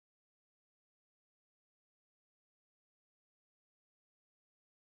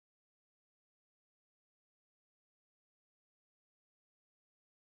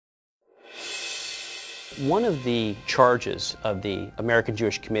One of the charges of the American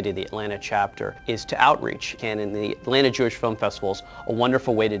Jewish Committee, the Atlanta chapter, is to outreach, and in the Atlanta Jewish Film Festival is a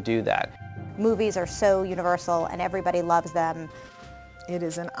wonderful way to do that. Movies are so universal and everybody loves them. It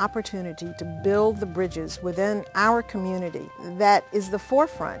is an opportunity to build the bridges within our community that is the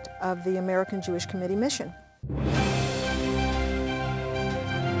forefront of the American Jewish Committee mission.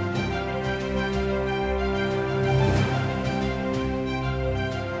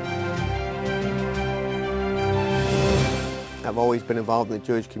 I've always been involved in the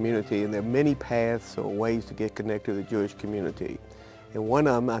Jewish community, and there are many paths or ways to get connected to the Jewish community. And one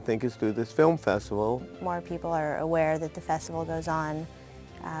of them, I think, is through this film festival. More people are aware that the festival goes on.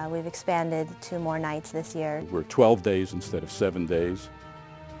 We've expanded 2 more nights this year. We're 12 days instead of 7 days.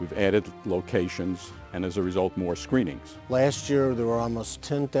 We've added locations, and as a result, more screenings. Last year, there were almost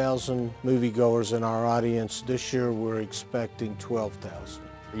 10,000 moviegoers in our audience. This year, we're expecting 12,000.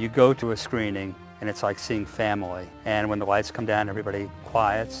 You go to a screening, and it's like seeing family. And when the lights come down, everybody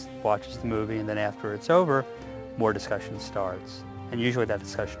quiets, watches the movie, and then after it's over, more discussion starts. And usually that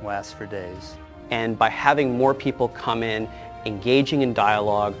discussion lasts for days. And by having more people come in, engaging in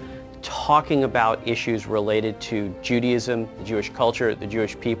dialogue, talking about issues related to Judaism, the Jewish culture, the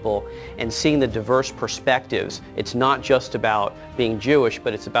Jewish people, and seeing the diverse perspectives. It's not just about being Jewish,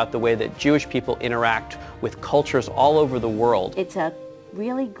 but it's about the way that Jewish people interact with cultures all over the world. It's a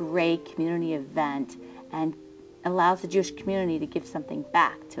really great community event and allows the Jewish community to give something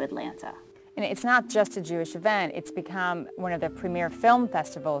back to Atlanta. And it's not just a Jewish event, it's become one of the premier film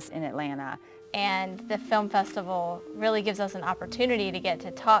festivals in Atlanta. And the film festival really gives us an opportunity to get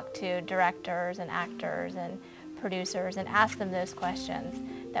to talk to directors and actors and producers and ask them those questions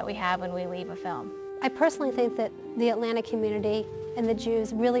that we have when we leave a film. I personally think that the Atlanta community and the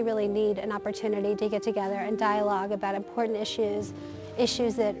Jews really need an opportunity to get together and dialogue about important issues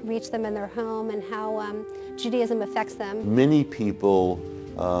that reach them in their home and how Judaism affects them. Many people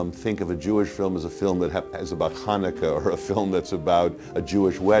think of a Jewish film as a film that is about Hanukkah or a film that's about a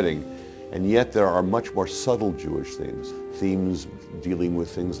Jewish wedding. And yet there are much more subtle Jewish themes dealing with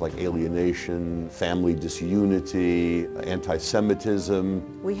things like alienation, family disunity,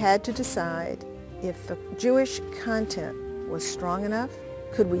 anti-Semitism. We had to decide if the Jewish content was strong enough.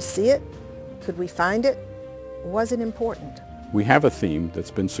 Could we see it? Could we find it? Was it important? We have a theme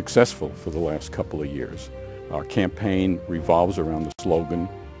that's been successful for the last couple of years. Our campaign revolves around the slogan,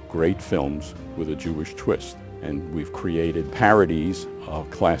 "Great films with a Jewish twist." And we've created parodies of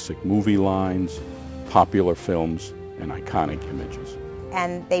classic movie lines, popular films, and iconic images.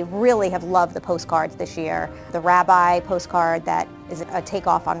 And they really have loved the postcards this year. The Rabbi postcard that is a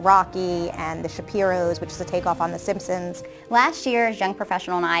takeoff on Rocky, and the Shapiros, which is a takeoff on The Simpsons. Last year's Young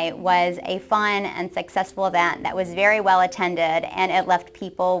Professional Night was a fun and successful event that was very well attended, and it left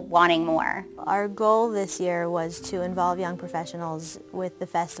people wanting more. Our goal this year was to involve young professionals with the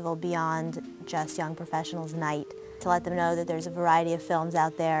festival beyond just Young Professionals Night, to let them know that there's a variety of films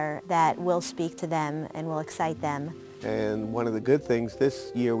out there that will speak to them and will excite them. And one of the good things,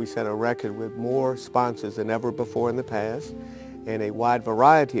 this year we set a record with more sponsors than ever before in the past, and a wide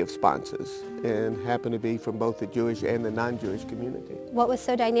variety of sponsors, and happen to be from both the Jewish and the non-Jewish community. What was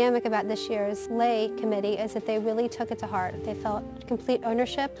so dynamic about this year's lay committee is that they really took it to heart. They felt complete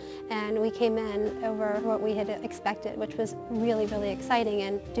ownership, and we came in over what we had expected, which was really exciting,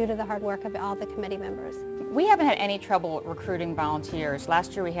 and due to the hard work of all the committee members. We haven't had any trouble recruiting volunteers.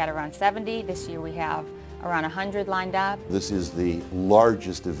 Last year we had around 70, this year we have around 100 lined up. This is the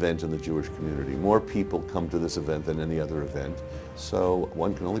largest event in the Jewish community. More people come to this event than any other event, so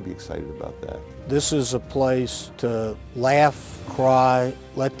one can only be excited about that. This is a place to laugh, cry,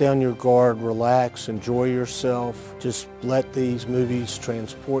 let down your guard, relax, enjoy yourself. Just let these movies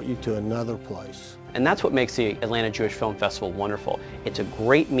transport you to another place. And that's what makes the Atlanta Jewish Film Festival wonderful. It's a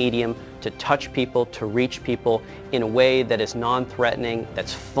great medium to touch people, to reach people in a way that is non-threatening,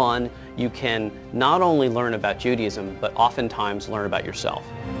 that's fun. You can not only learn about Judaism, but oftentimes learn about yourself.